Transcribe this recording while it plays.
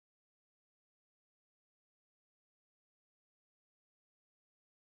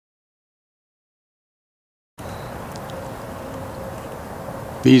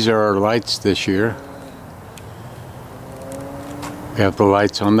These are our lights this year. We have the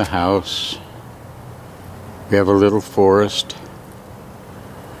lights on the house. We have a little forest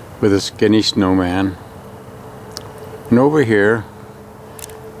with a skinny snowman. And over here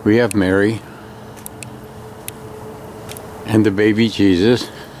we have Mary and the baby Jesus.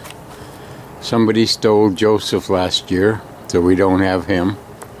 Somebody stole Joseph last year, so we don't have him.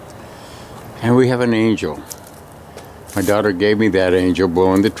 And we have an angel. My daughter gave me that angel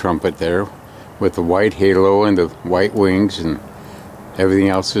blowing the trumpet there with the white halo and the white wings, and everything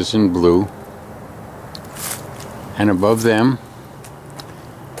else is in blue. And above them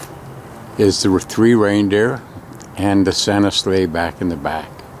is the 3 reindeer and the Santa sleigh back in the back.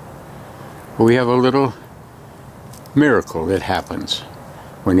 We have a little miracle that happens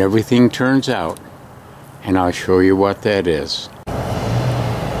when everything turns out, and I'll show you what that is.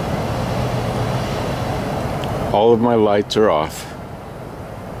 All of my lights are off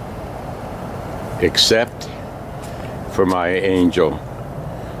except for my angel.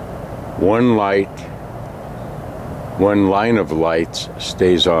 One line of lights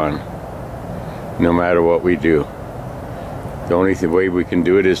stays on no matter what we do. The only way we can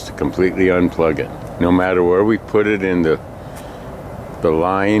do it is to completely unplug it. No matter where we put it in the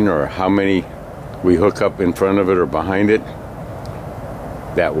line or how many we hook up in front of it or behind it,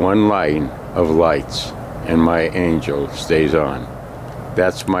 that one line of lights and my angel stays on.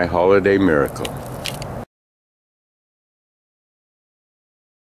 That's my holiday miracle.